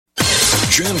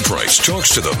Jan Price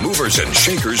talks to the movers and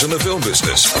shakers in the film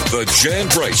business. The Jan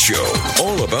Price Show,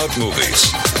 all about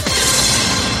movies.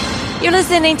 You're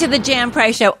listening to the Jan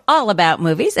Price Show, all about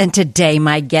movies. And today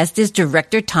my guest is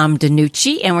director Tom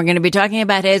DeNucci, and we're going to be talking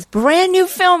about his brand new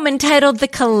film entitled The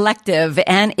Collective.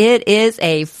 And it is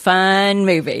a fun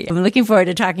movie. I'm looking forward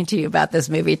to talking to you about this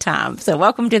movie, Tom. So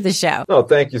welcome to the show. Oh,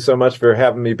 thank you so much for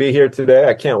having me be here today.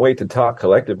 I can't wait to talk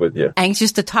Collective with you.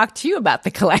 Anxious to talk to you about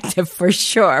The Collective, for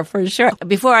sure, for sure.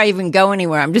 Before I even go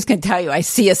anywhere, I'm just going to tell you I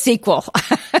see a sequel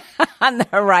on the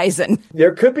horizon.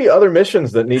 There could be other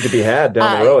missions that need to be had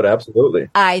down the road, absolutely.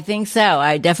 I think so.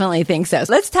 I definitely think so.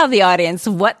 Let's tell the audience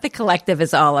what The Collective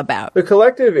is all about. The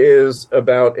Collective is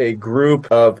about a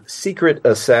group of secret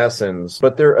assassins,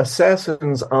 but they're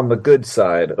assassins on the good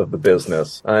side of the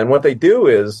business. And what they do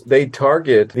is they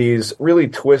target these really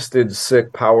twisted,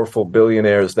 sick, powerful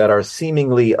billionaires that are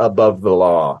seemingly above the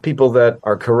law. People that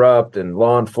are corrupt and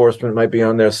law enforcement might be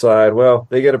on their side. Well,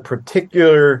 they get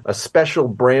a special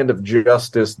brand of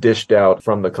justice dished out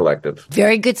from The Collective.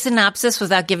 Very good synopsis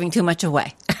without giving too much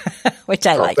away, which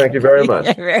I like. Thank you very much.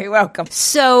 You're very welcome.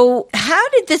 So how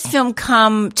did this film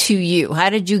come to you? How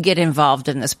did you get involved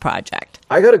in this project?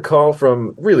 I got a call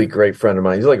from a really great friend of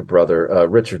mine. He's like a brother,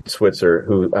 Richard Switzer,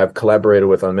 who I've collaborated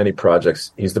with on many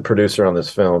projects. He's the producer on this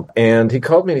film. And he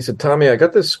called me and he said, Tommy, I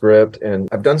got this script and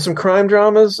I've done some crime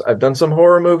dramas. I've done some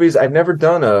horror movies. I've never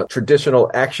done a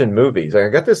traditional action movie. I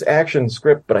got this action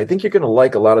script, but I think you're going to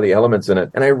like a lot of the elements in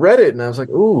it. And I read it and I was like,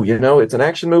 ooh, it's an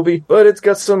action movie, but it's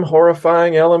got some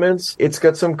horrifying elements. It's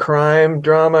got some crime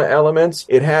drama elements.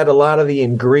 It had a lot of the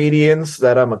ingredients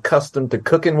that I'm accustomed to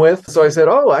cooking with. So I said,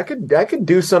 I could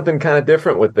do something kind of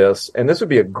different with this. And this would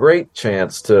be a great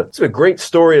it's a great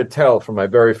story to tell for my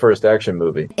very first action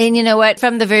movie. And you know what?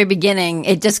 From the very beginning,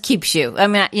 it just keeps you. I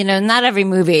mean, not every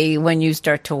movie, when you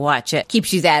start to watch it,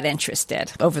 keeps you that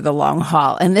interested over the long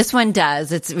haul. And this one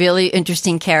does. It's really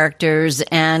interesting characters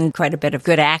and quite a bit of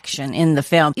good action in the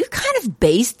film. You kind of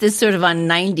based this sort of on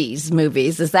 90s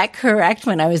movies. Is that correct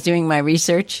when I was doing my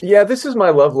research? Yeah, this is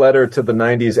my love letter to the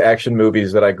 90s action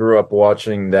movies that I grew up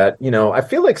watching that, I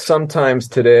feel like sometimes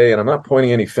today, and I'm not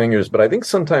pointing any fingers, but I think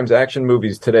sometimes action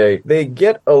movies today, they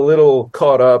get a little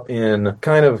caught up in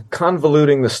kind of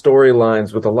convoluting the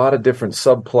storylines with a lot of different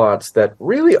subplots that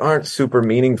really aren't super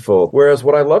meaningful. Whereas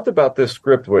what I loved about this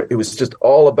script, where it was just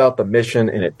all about the mission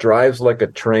and it drives like a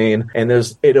train, and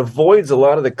it avoids a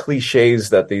lot of the cliches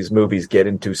that these movies get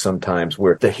into sometimes,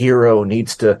 where the hero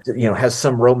needs to, has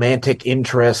some romantic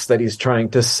interest that he's trying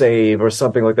to save or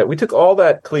something like that. We took all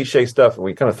that cliche stuff and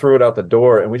we kind of threw it out the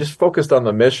door and we just focused on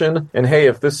the mission. And hey,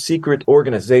 if this secret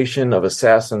organization of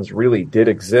assassins really did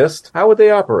exist, how would they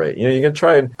operate? You can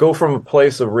try and go from a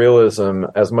place of realism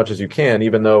as much as you can,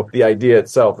 even though the idea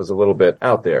itself is a little bit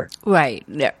out there. Right.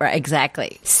 Yeah, right.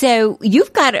 Exactly. So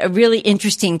you've got a really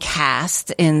interesting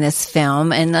cast in this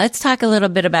film, and let's talk a little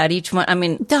bit about each one. I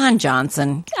mean, Don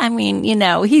Johnson,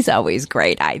 he's always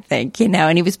great, I think,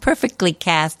 and he was perfectly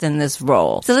cast in this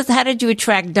role. So how did you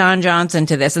attract Don Johnson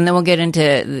to this? And then we'll get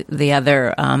into the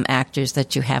other actors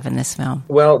that you have in this film.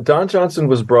 Well, Don Johnson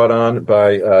was brought on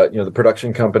by, the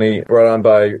production company, brought on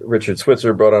by Richard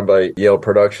Switzer, brought on by Yale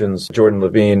Productions, Jordan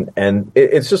Levine. And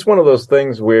it's just one of those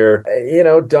things where,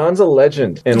 Don's a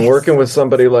legend. And working with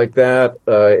somebody like that,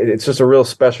 it's just a real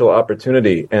special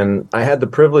opportunity. And I had the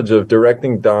privilege of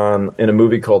directing Don in a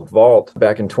movie called Vault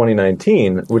back in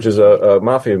 2019, which is a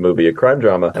mafia movie, a crime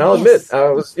drama. And I'll admit, I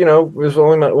was, it was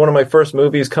only one of my first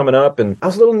movies coming up, and I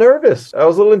was a little nervous. I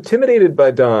was a little intimidated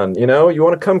by Don. You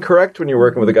want to come correct when you're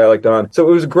working with a guy like Don. So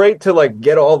it was great to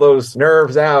get all those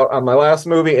nerves out on my last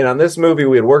movie. And on this movie,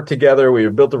 we had worked together. We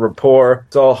had built a rapport.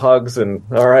 It's all hugs and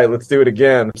all right, let's do it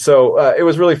again. So it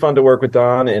was really fun to work with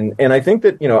Don. And I think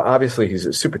that, obviously he's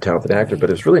a super talented actor, but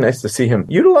it's really nice to see him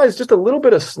utilize just a little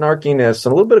bit of snarkiness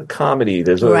and a little bit of comedy.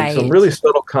 There's some really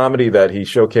subtle comedy that he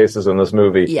showcases in this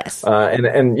movie. Yes.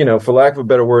 And for lack of a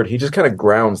better word, he just kind of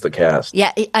grounds the cast.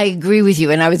 Yeah, I agree with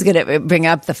you. And I was going to bring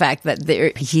up the fact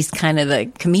that he's kind of the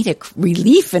comedic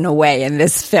relief in a way in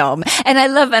this film. And I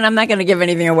love, and I'm not going to give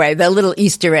anything away, the little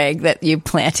Easter egg that you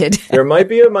planted. There might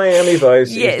be a Miami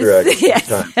Vice Easter egg. Yes.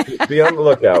 Be on the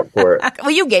lookout for it.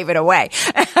 Well, you gave it away.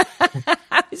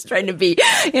 I was trying to be,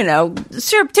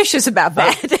 surreptitious about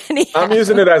that. I'm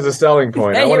using it as a selling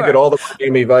point. I want to get all the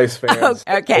Miami Vice fans.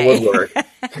 Okay.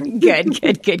 Good.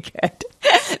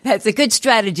 That's a good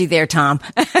strategy there, Tom,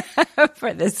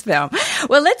 for this film.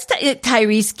 Well,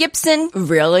 Tyrese Gibson,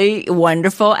 really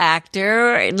wonderful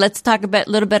actor. Let's talk a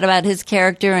little bit about his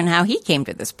character and how he came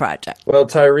to this project. Well,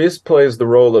 Tyrese plays the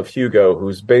role of Hugo,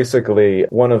 who's basically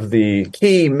one of the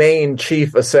key main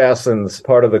chief assassins,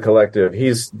 part of the collective.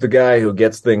 He's the guy who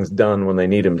gets things done when they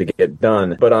need him to get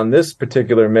done. But on this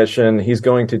particular mission, he's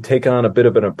going to take on a bit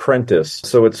of an apprentice.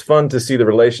 So it's fun to see the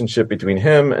relationship between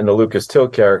him and the Lucas Till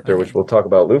character, which we'll talk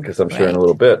about Lucas, I'm sure, in a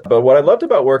little bit. But what I loved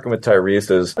about working with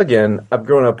Tyrese is, again, I've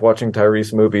grown up watching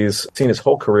Tyrese movies, seen his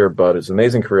whole career, bud, his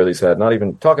amazing career that he's had, not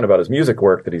even talking about his music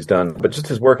work that he's done, but just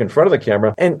his work in front of the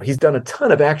camera. And he's done a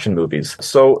ton of action movies.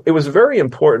 So it was very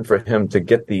important for him to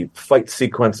get the fight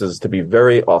sequences to be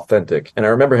very authentic. And I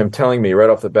remember him telling me right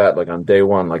off the bat, like on day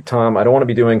one, like, Tom, I don't want to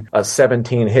be doing a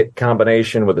 17-hit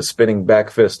combination with a spinning back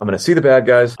fist. I'm going to see the bad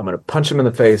guys. I'm going to punch them in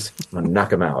the face. I'm going to knock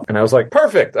them out. And I was like,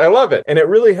 perfect. I love it. And it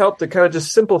really helped to kind of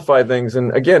just simplify things.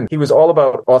 And again, he was all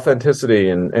about authenticity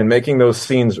and making those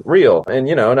scenes real. And,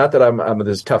 you know, not that I'm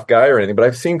this tough guy or anything, but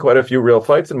I've seen quite a few real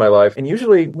fights in my life. And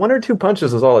usually 1 or 2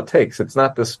 punches is all it takes. It's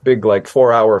not this big, like,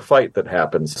 4-hour fight that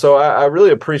happens. So I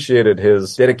really appreciated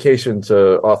his dedication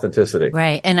to authenticity.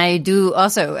 Right. And I do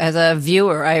also, as a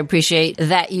viewer, I appreciate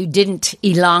that you didn't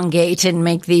elongate and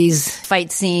make these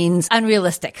fight scenes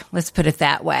unrealistic. Let's put it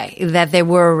that way, that they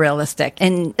were realistic.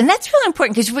 And that's really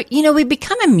important because, we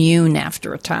become immune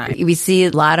after a time. We see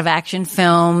a lot of action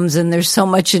films and there's so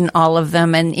much in all of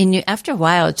them. And after a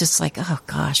while, it's just like, oh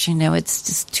gosh, it's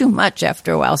just too much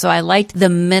after a while. So I liked the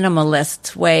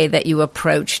minimalist way that you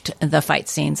approached the fight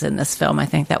scenes in this film. I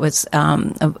think that was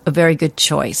a very good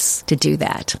choice to do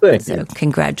that. Thank you.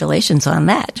 Congratulations on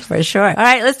that, for sure. All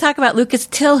right, let's talk about Lucas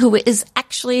Till, who is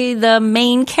actually the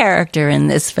main character in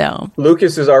this film.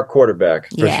 Lucas is our quarterback,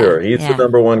 for sure. He's the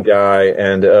number one guy,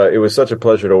 and it was such a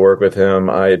pleasure to work with him.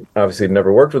 I obviously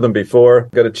never worked with him before.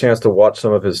 Got a chance to watch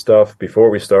some of his stuff before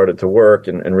we started to work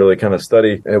and really kind of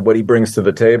study what he brings to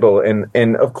the table.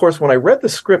 And of course, when I read the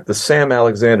script, the Sam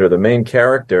Alexander, the main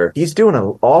character, he's doing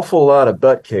an awful lot of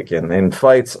butt kicking and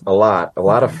fights a lot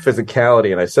of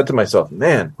physicality. And I said to myself,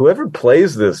 man, whoever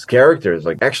plays this character is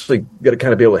like actually going to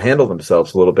kind of be able to handle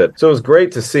themselves a little bit. So it was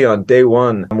great to see on day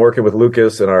one, I'm working with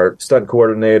Lucas and our stunt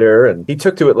coordinator, and he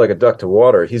took to it like a duck to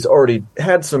water. He's already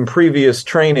had some previous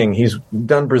training. He's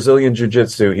done Brazilian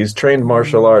jiu-jitsu. He's trained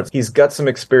martial arts. He's got some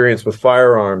experience with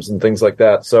firearms and things like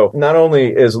that. So not only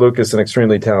is Lucas an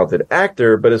extremely talented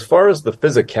actor, but as far as the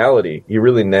physicality, he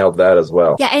really nailed that as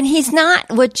well. Yeah, and he's not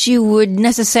what you would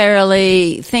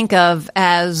necessarily think of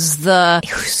as the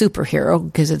superhero,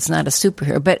 because it's not a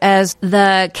superhero, but as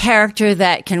the character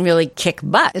that can really kick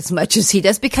butt as much as he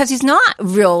does, because he's not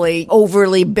really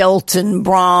overly built and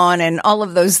brawn and all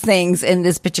of those things in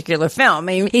this particular film. I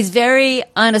mean, he's very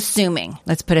unassuming,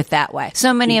 let's put it that way.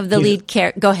 So many of the lead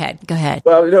characters... Go ahead.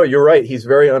 Well, no, you're right. He's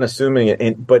very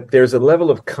unassuming, but there's a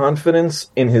level of confidence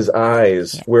in his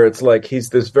eyes where it's like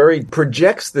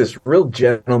projects this real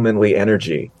gentlemanly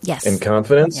energy and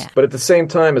confidence. Yeah. But at the same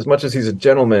time, as much as he's a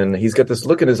gentleman, he's got this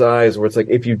look in his eyes where it's like,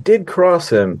 if you did cross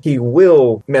him, he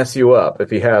will mess you up if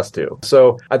he has to.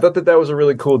 So I thought that was a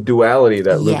really cool duality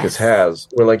that Lucas has,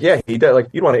 where like, he does, like,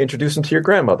 you'd want to introduce him to your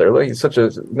grandmother. Like, he's such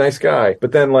a nice guy.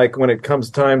 But then, like, when it comes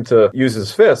time to use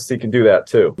his fists, he can do that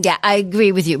too. Yeah, I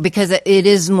agree with you, because it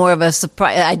is more of a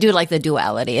surprise. I do like the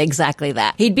duality, exactly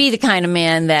that. He'd be the kind of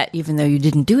man that, even though you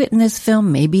didn't do it in this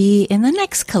film, maybe in the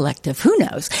next collective, who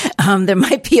knows? There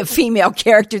might be a female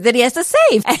character that he has to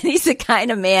save, and he's the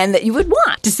kind of man that you would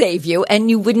want to save you, and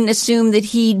you wouldn't assume that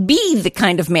he'd be the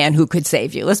kind of man who could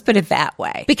save you. Let's put it that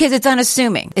way, because it's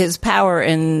unassuming. His power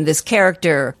in this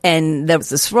character and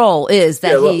this role is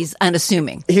that he's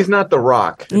unassuming. He's not The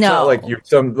Rock. It's not like you're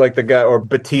the guy or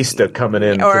Batista coming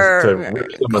in to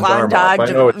rip someone's arm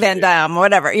off. Van Damme,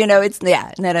 whatever. It's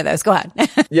none of those. Go ahead.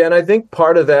 Yeah, and I think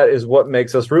part of that is what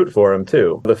makes us root for him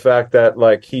too. The fact that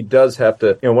like he does have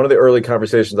to. One of the early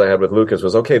conversations I had with Lucas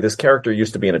was, okay, this character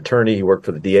used to be an attorney. He worked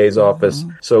for the DA's office.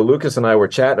 So Lucas and I were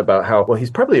chatting about how, well,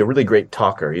 he's probably a really great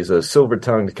talker. He's a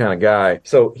silver-tongued kind of guy.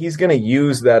 So he's going to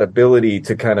use that ability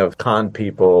to kind of con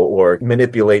people or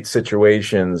manipulate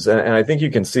situations. And I think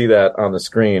you can see that on the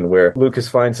screen where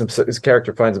Lucas his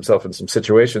character finds himself in some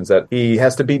situations that he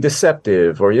has to be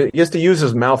deceptive, or he has to use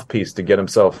his mouthpiece to get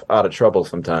himself out of trouble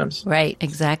sometimes. Right,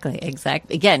 exactly.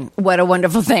 Again, what a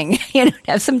wonderful thing,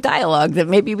 have some dialogue that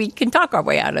maybe we can talk our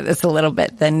way out of this a little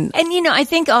bit then. And, I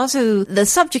think also the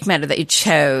subject matter that you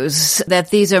chose, that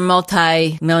these are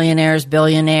multi-millionaires,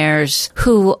 billionaires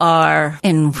who are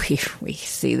in we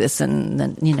see this in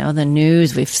the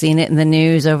news. We've seen it in the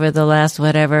news over the last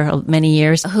many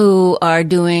years, who are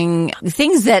doing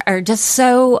things that are just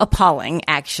so appalling,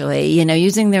 actually,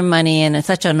 using their money in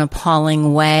such an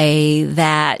appalling way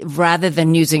that rather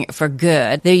than using it for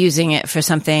good, they're using it for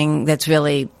something that's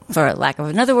really, for lack of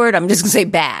another word, I'm just going to say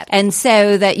bad. And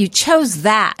so that you chose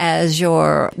that as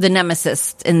the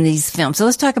nemesis in these films. So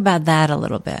let's talk about that a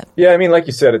little bit. Yeah, I mean, like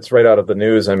you said, it's right out of the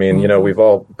news. I mean, we've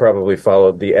all probably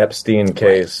followed the Epstein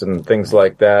case and things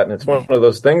like that. And it's one of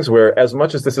those things where, as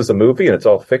much as this is a movie and it's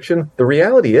all fiction, the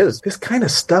reality is this kind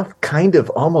of stuff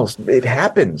it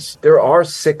happens. There are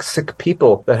sick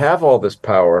people that have all this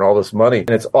power and all this money.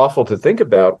 And it's awful to think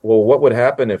about, well, what would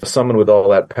happen if someone with all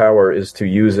that power is to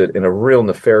use it in a real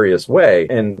nefarious way?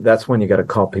 And that's when you got to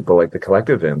call people like the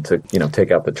Collective in to,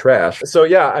 take out the trash. So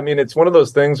yeah, I mean, it's one of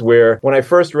those things where when I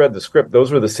first read the script,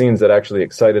 those were the scenes that actually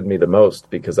excited me the most,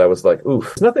 because I was like,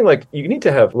 oof, it's nothing like, you need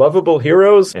to have lovable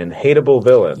heroes and hateable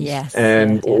villains. Yes.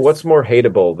 And what's more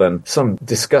hateable than some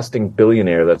disgusting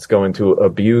billionaire that's going to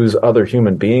abuse other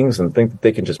human beings and think that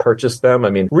they can just purchase them? I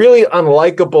mean, really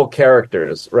unlikable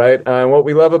characters, right? And what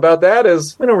we love about that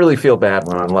is we don't really feel bad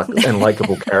when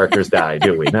unlikable characters die,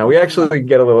 do we? Now, we actually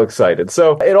get a little excited.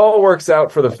 So it all works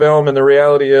out for the film, and the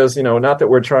reality is, not that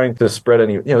we're trying to spread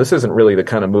any, this isn't really the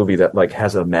kind of movie that like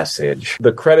has a message.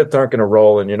 The credits aren't going to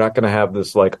roll, and you're not going to have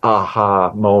this like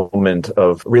aha moment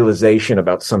of realization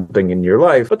about something in your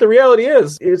life. But the reality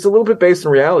is, it's a little bit based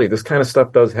in reality. This kind of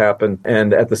stuff does happen.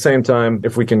 And at the same time,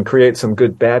 if we can create some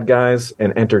good bad guys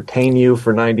and entertain you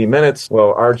for 90 minutes,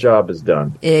 well, our job is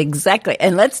done. Exactly.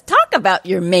 And let's talk about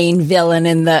your main villain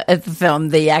in the film,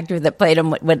 the actor that played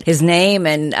him, what his name,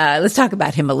 and let's talk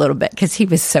about him a little bit, because he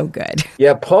was so good.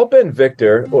 Yeah, Paul Ben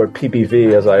Victor, or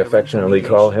PBV as I affectionately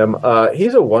call him,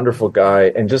 he's a wonderful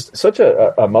guy and just such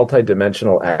a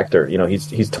multi-dimensional actor.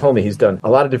 He's told me he's done a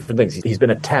lot of different things. He's been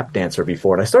a tap dancer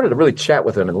before, and I started to really chat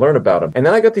with him and learn about him. And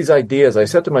then I got these ideas. I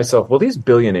said to myself, well, these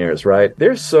billionaires, right?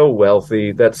 They're so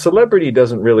wealthy that celebrity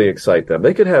doesn't really excite them.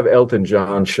 They could have Elton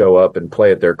John show up and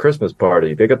play at their Christmas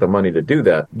party. They got the money to do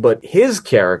that. But his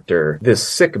character, this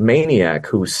sick maniac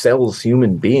who sells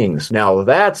human beings, now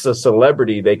that's a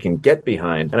celebrity they can get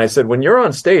behind. And I said, when you're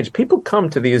on stage, people come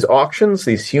to these auctions,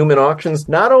 these human auctions,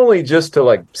 not only just to,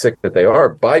 like, sick that they are,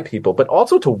 buy people, but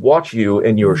also to watch you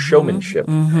and your showmanship.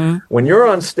 When you're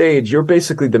on stage, you're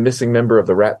basically the missing member of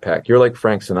the Rat Pack. You're like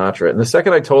Frank Sinatra. And the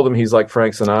second I told him he's like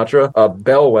Frank Sinatra, a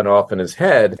bell went off in his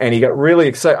head and he got really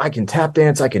excited. I can tap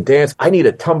dance. I can dance. I need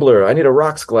a tumbler. I need a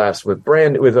rocks glass with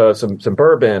some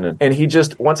bourbon. And he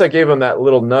just, once I gave him that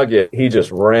little nugget, he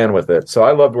just ran with it. So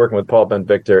I loved working with Paul Ben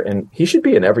Victor, and he should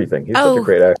be in everything. He's such a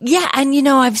great actor. Yeah. And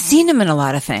I've seen him in a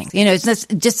lot of things. It's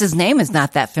just his name is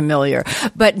not that familiar.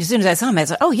 But as soon as I saw him, I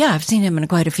said, oh yeah, I've seen him in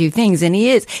quite a few things. And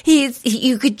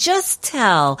you could just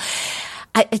tell.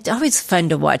 It's always fun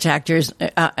to watch actors,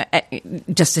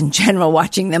 just in general,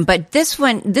 watching them. But this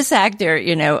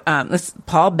actor,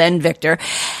 Paul Ben Victor,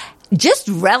 just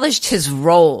relished his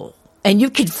role. And you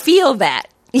could feel that,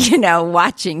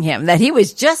 watching him, that he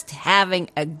was just having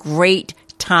a great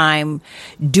time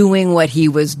doing what he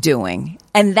was doing.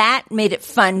 And that made it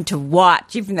fun to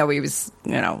watch, even though he was,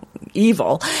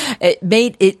 evil. It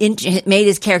made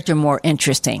his character more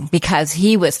interesting because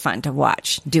he was fun to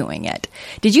watch doing it.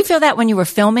 Did you feel that when you were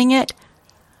filming it?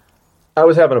 I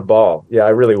was having a ball. Yeah, I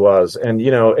really was. And,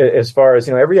 as far as,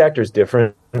 every actor is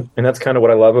different. And that's kind of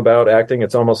what I love about acting.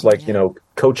 It's almost like,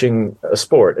 coaching a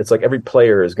sport. It's like every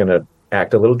player is going to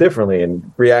act a little differently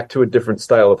and react to a different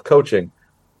style of coaching.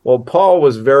 Well, Paul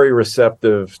was very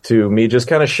receptive to me just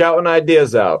kind of shouting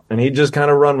ideas out, and he'd just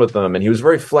kind of run with them. And he was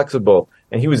very flexible,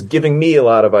 and he was giving me a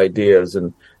lot of ideas.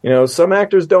 And, some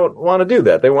actors don't want to do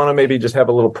that. They want to maybe just have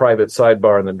a little private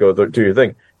sidebar and then go do your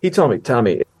thing. He told me,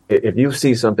 Tommy, if you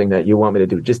see something that you want me to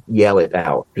do, just yell it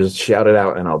out. Just shout it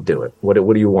out and I'll do it. What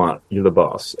do you want? You're the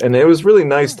boss. And it was really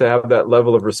nice to have that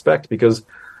level of respect because,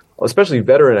 especially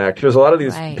veteran actors, a lot of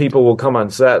these people will come on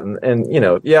set and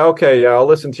I'll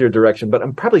listen to your direction, but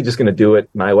I'm probably just going to do it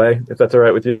my way, if that's all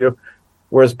right with you.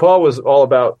 Whereas Paul was all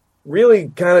about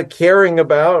really kind of caring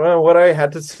about what I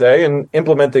had to say and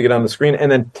implementing it on the screen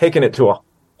and then taking it to a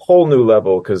whole new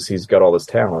level because he's got all this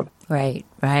talent. Right.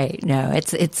 No,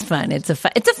 it's fun. It's a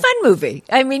fun movie.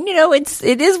 I mean,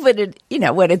 it is what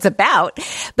it's about,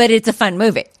 but it's a fun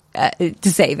movie. To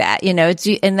say that,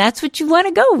 and that's what you want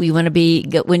to go. You want to be,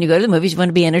 when you go to the movies, you want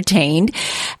to be entertained.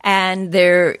 And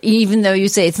even though you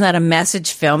say it's not a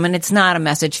message film, and it's not a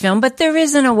message film, but there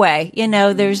is in a way,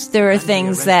 there are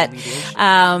things that,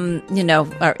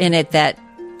 are in it that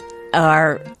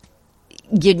are,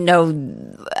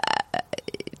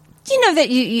 you know that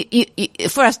you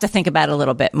for us to think about a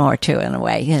little bit more too, in a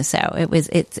way. Yeah, so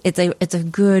it's a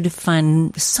good,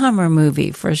 fun summer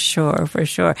movie for sure, for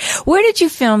sure. Where did you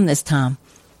film this, Tom?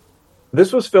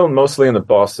 This was filmed mostly in the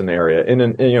Boston area,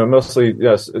 mostly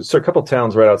a couple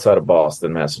towns right outside of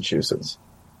Boston, Massachusetts.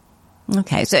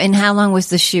 Okay, so and how long was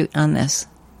the shoot on this?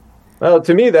 Well,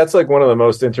 to me, that's like one of the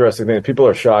most interesting things. People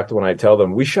are shocked when I tell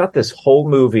them we shot this whole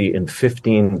movie in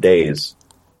 15 days.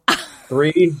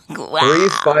 Three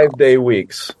 5-day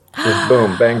weeks. Just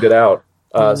boom, banged it out.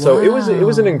 So it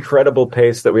was an incredible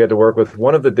pace that we had to work with.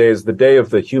 One of the days, the day of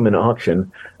the human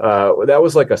auction, that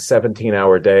was like a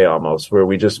 17-hour day almost, where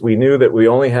we knew that we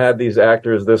only had these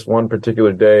actors this one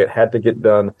particular day. It had to get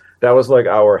done. That was like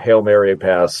our Hail Mary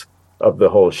pass of the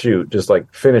whole shoot, just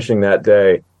like finishing that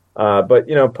day. But,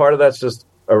 part of that's just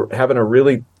having a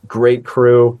really great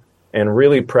crew and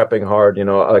really prepping hard.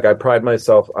 Like I pride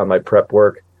myself on my prep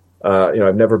work.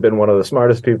 I've never been one of the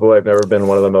smartest people. I've never been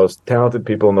one of the most talented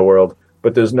people in the world.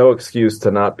 But there's no excuse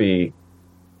to not be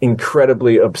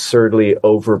incredibly, absurdly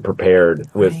over-prepared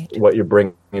with what you're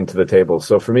bringing to the table.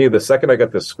 So for me, the second I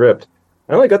got the script,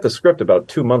 I only got the script about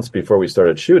 2 months before we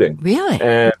started shooting. Really?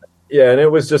 And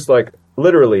it was just like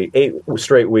literally 8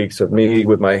 straight weeks of me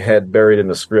with my head buried in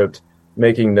the script,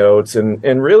 making notes and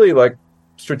really like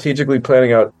strategically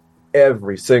planning out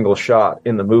every single shot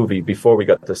in the movie before we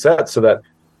got to set, so that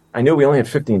I knew we only had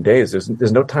 15 days.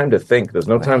 There's no time to think. There's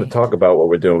no time to talk about what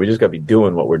we're doing. We just got to be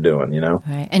doing what we're doing,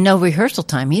 Right. And no rehearsal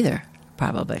time either,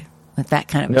 probably, with that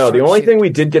kind of No, the only shoot. thing we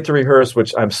did get to rehearse,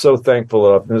 which I'm so thankful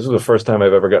of, and this is the first time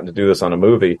I've ever gotten to do this on a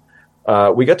movie,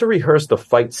 we got to rehearse the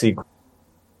fight sequences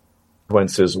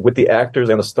with the actors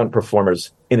and the stunt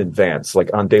performers in advance,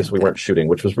 like on days we weren't shooting,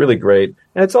 which was really great.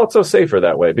 And it's also safer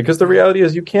that way, because the reality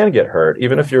is you can get hurt.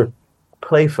 Even if you're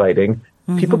play fighting,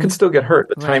 people can still get hurt.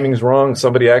 The timing's wrong.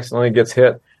 Somebody accidentally gets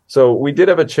hit. So we did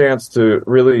have a chance to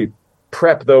really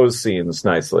prep those scenes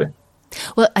nicely.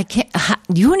 Well,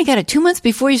 you only got it 2 months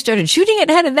before you started shooting it?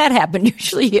 How did that happen?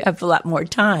 Usually you have a lot more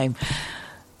time.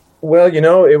 Well,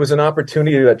 it was an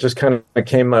opportunity that just kind of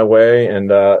came my way,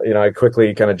 and, I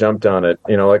quickly kind of jumped on it.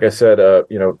 Like I said,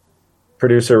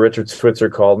 producer Richard Switzer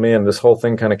called me, and this whole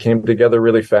thing kind of came together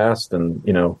really fast, and,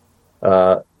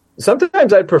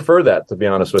 sometimes I'd prefer that, to be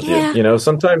honest with you.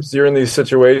 Sometimes you're in these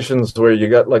situations where you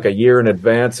got like a year in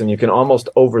advance and you can almost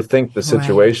overthink the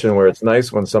situation, where it's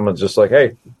nice when someone's just like,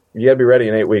 hey, you got to be ready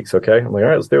in 8 weeks, okay? I'm like, all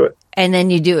right, let's do it. And then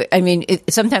you do it. I mean,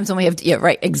 sometimes when we have,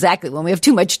 exactly. When we have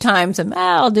too much time,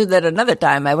 I'll do that another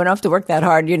time. I won't have to work that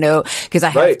hard, because I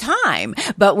have time.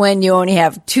 But when you only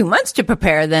have 2 months to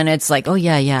prepare, then it's like, oh,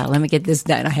 yeah, let me get this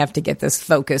done. I have to get this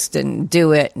focused and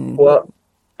do it. Well,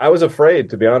 I was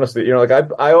afraid, to be honest with you.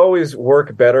 I always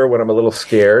work better when I'm a little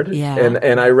scared. Yeah.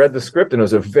 And I read the script, and it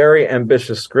was a very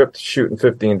ambitious script to shoot in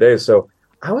 15 days. So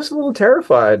I was a little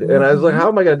terrified. And I was like, how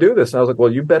am I going to do this? And I was like,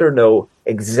 well, you better know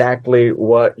exactly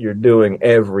what you're doing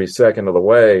every second of the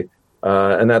way.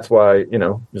 And that's why,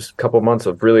 just a couple months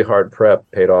of really hard prep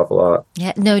paid off a lot.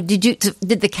 Yeah. No, did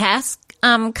the cast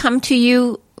come to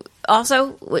you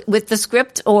also with the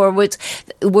script, or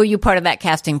were you part of that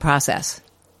casting process?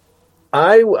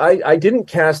 I didn't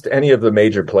cast any of the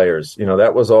major players.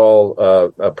 That was all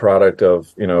a product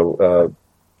of,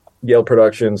 Yale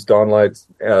Productions, Dawnlight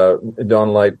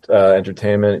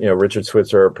Entertainment, Richard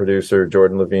Switzer, our producer,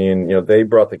 Jordan Levine, they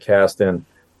brought the cast in.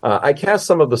 I cast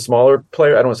some of the smaller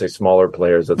players. I don't want to say smaller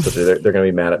players. They're going to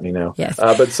be mad at me now. Yes.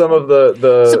 But some of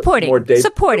the supporting, more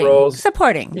supporting roles.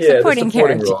 Supporting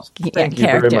Roles. Thank you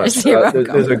very much.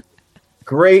 There's a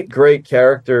great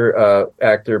character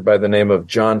actor by the name of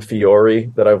John Fiore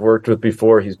that I've worked with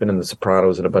before. He's been in The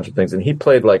Sopranos and a bunch of things, and he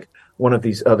played like one of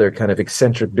these other kind of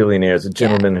eccentric billionaires, a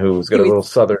gentleman who's got a little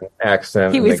southern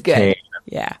accent. He was good. Cane.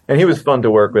 Yeah, and he was fun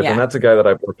to work with, and that's a guy that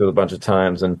I've worked with a bunch of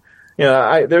times. And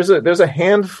there's a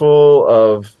handful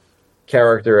of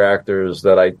character actors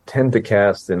that I tend to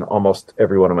cast in almost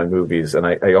every one of my movies, and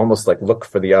I almost like look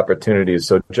for the opportunities.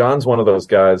 So John's one of those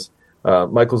guys.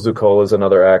 Michael Zuccola is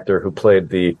another actor who played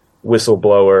the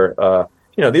whistleblower.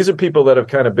 These are people that have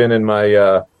kind of been in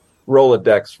my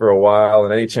Rolodex for a while,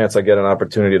 and any chance I get an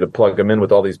opportunity to plug them in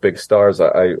with all these big stars,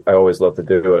 I always love to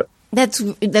do it.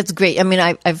 That's great. I mean,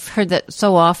 I've heard that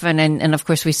so often, and of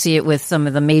course we see it with some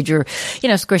of the major,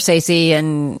 Scorsese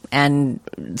and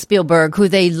Spielberg, who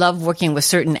they love working with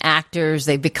certain actors.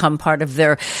 They become part of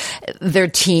their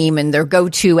team and their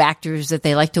go-to actors that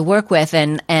they like to work with,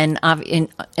 and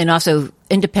also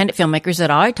independent filmmakers that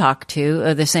I talk to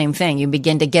are the same thing. You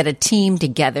begin to get a team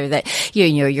together that,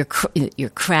 your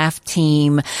craft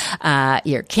team,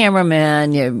 your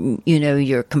cameraman,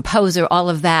 your composer, all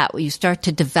of that. You start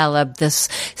to develop this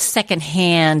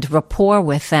secondhand rapport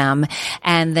with them.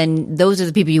 And then those are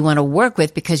the people you want to work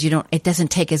with because it doesn't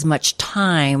take as much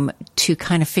time to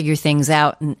kind of figure things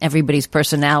out and everybody's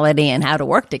personality and how to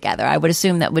work together. I would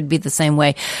assume that would be the same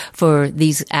way for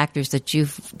these actors that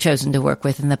you've chosen to work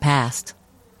with in the past.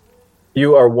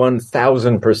 You are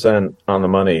 1,000% on the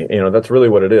money. That's really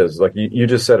what it is. Like you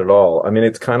just said it all. I mean,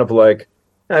 it's kind of like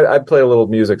I play a little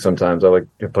music sometimes. I like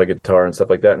to play guitar and stuff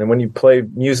like that. And when you play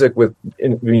music with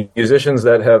musicians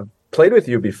that have played with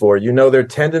you before, their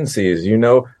tendencies.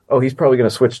 Oh, he's probably going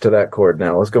to switch to that chord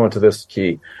now. Let's go into this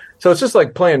key. So it's just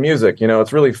like playing music.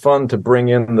 It's really fun to bring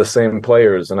in the same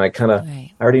players, and I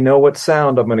already know what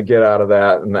sound I'm going to get out of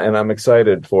that, and I'm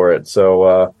excited for it.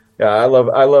 So I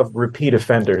love repeat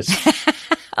offenders.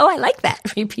 Oh, I like that.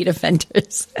 Repeat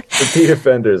offenders. Repeat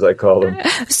offenders, I call them.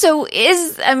 So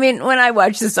when I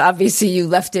watched this, obviously you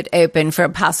left it open for a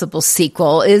possible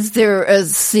sequel. Is there a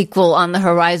sequel on the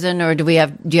horizon, or do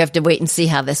you have to wait and see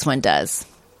how this one does?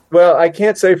 Well, I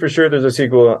can't say for sure there's a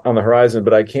sequel on the horizon,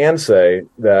 but I can say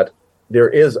that there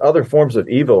is other forms of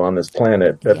evil on this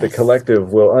planet that the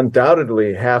collective will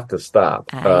undoubtedly have to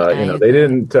stop. They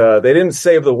didn't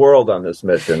save the world on this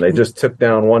mission. They just took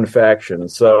down one faction.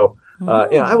 So,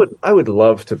 I would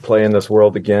love to play in this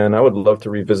world again. I would love to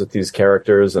revisit these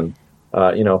characters and,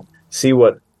 see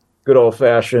what good old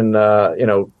fashioned,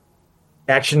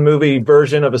 action movie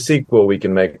version of a sequel we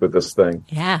can make with this thing.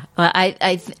 Yeah. Well,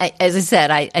 I as I said,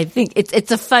 I think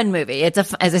it's a fun movie. It's a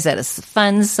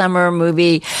fun summer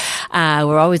movie.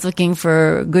 We're always looking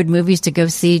for good movies to go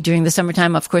see during the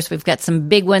summertime. Of course, we've got some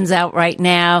big ones out right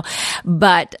now,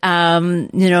 but,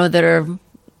 that are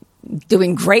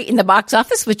doing great in the box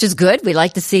office, which is good. We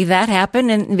like to see that happen.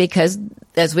 And because,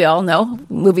 as we all know,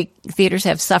 movie theaters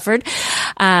have suffered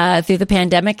through the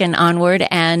pandemic and onward.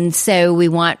 And so we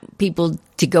want people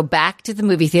to go back to the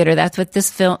movie theater. That's what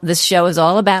this show is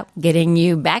all about, getting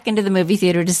you back into the movie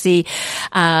theater to see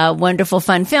wonderful,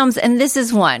 fun films. And this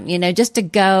is one, just to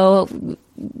go,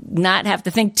 not have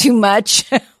to think too much,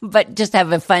 but just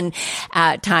have a fun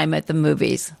time at the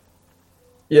movies.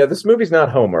 Yeah, this movie's not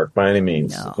homework by any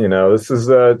means. No. This is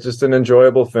just an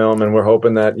enjoyable film, and we're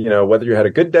hoping that, whether you had a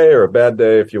good day or a bad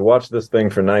day, if you watch this thing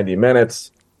for 90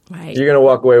 minutes, right, you're going to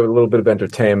walk away with a little bit of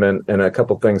entertainment and a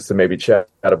couple things to maybe chat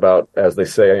about, as they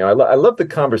say. I love the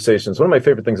conversations. One of my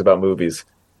favorite things about movies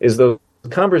is those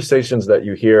conversations that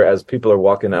you hear as people are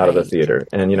walking out of the theater.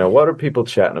 And, what are people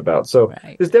chatting about? So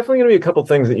there's definitely going to be a couple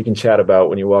things that you can chat about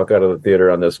when you walk out of the theater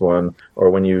on this one,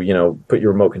 or when you, put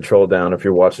your remote control down if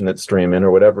you're watching it streaming or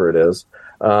whatever it is.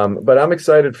 But I'm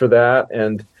excited for that.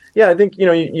 And yeah, I think,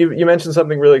 you mentioned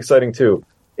something really exciting too.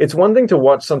 It's one thing to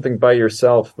watch something by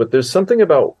yourself, but there's something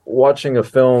about watching a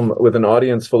film with an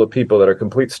audience full of people that are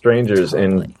complete strangers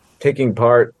and taking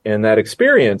part in that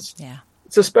experience. Yeah.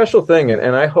 It's a special thing,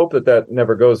 and I hope that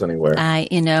never goes anywhere.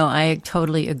 I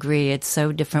totally agree. It's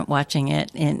so different watching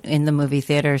it in the movie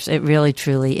theaters. It really,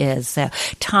 truly is. So,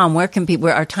 Tom,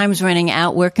 where our time's running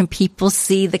out, where can people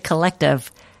see The Collective?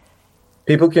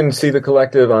 People can see The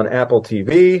Collective on Apple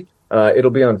TV. It'll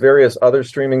be on various other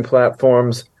streaming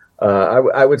platforms.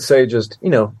 I would say just,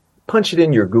 punch it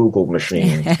in your Google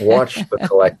machine, watch The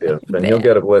Collective, and you'll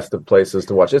get a list of places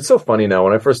to watch. It's so funny now.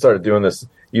 When I first started doing this,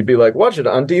 you'd be like, watch it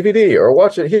on DVD or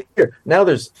watch it here. Now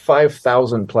there's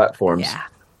 5,000 platforms. Yeah.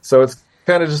 So it's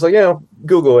kind of just like,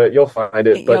 Google it, you'll find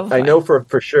it. But I know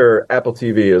for sure Apple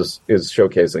TV is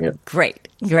showcasing it. Great.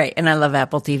 And I love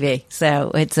Apple TV.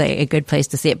 So it's a good place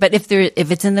to see it. But if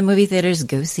it's in the movie theaters,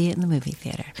 go see it in the movie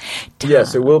theater. Tom.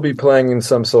 Yes, it will be playing in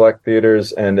some select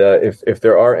theaters. And if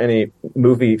there are any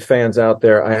movie fans out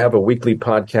there, I have a weekly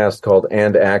podcast called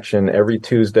And Action every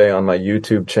Tuesday on my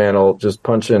YouTube channel. Just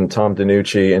punch in Tom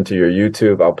DeNucci into your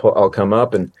YouTube. I'll come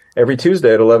up, and every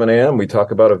Tuesday at 11 a.m. we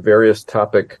talk about a various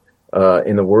topic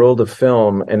in the world of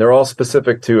film, and they're all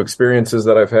specific to experiences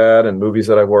that I've had and movies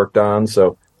that I've worked on.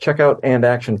 So check out And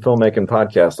Action Filmmaking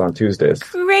Podcast on Tuesdays.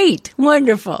 Great.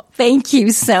 Wonderful. Thank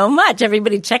you so much.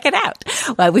 Everybody check it out.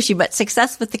 Well, I wish you much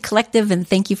success with The Collective, and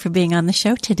thank you for being on the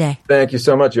show today. Thank you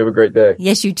so much. You have a great day.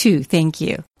 Yes, you too. Thank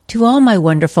you. To all my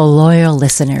wonderful, loyal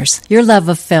listeners, your love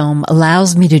of film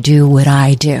allows me to do what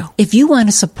I do. If you want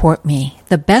to support me,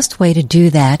 The best way to do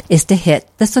that is to hit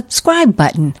the subscribe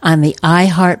button on the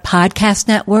iHeart Podcast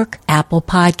Network, Apple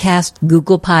Podcast,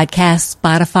 Google Podcasts,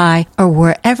 Spotify, or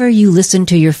wherever you listen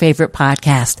to your favorite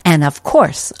podcast. And of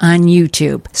course, on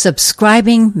YouTube.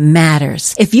 Subscribing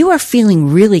matters. If you are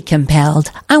feeling really compelled,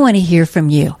 I want to hear from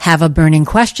you. Have a burning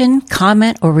question,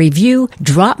 comment, or review?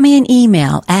 Drop me an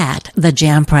email at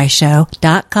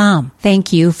thejanpriceshow.com.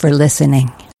 Thank you for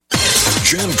listening.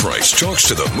 Jan Price talks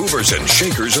to the movers and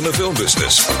shakers in the film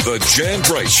business. The Jan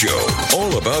Price Show,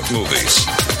 all about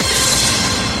movies.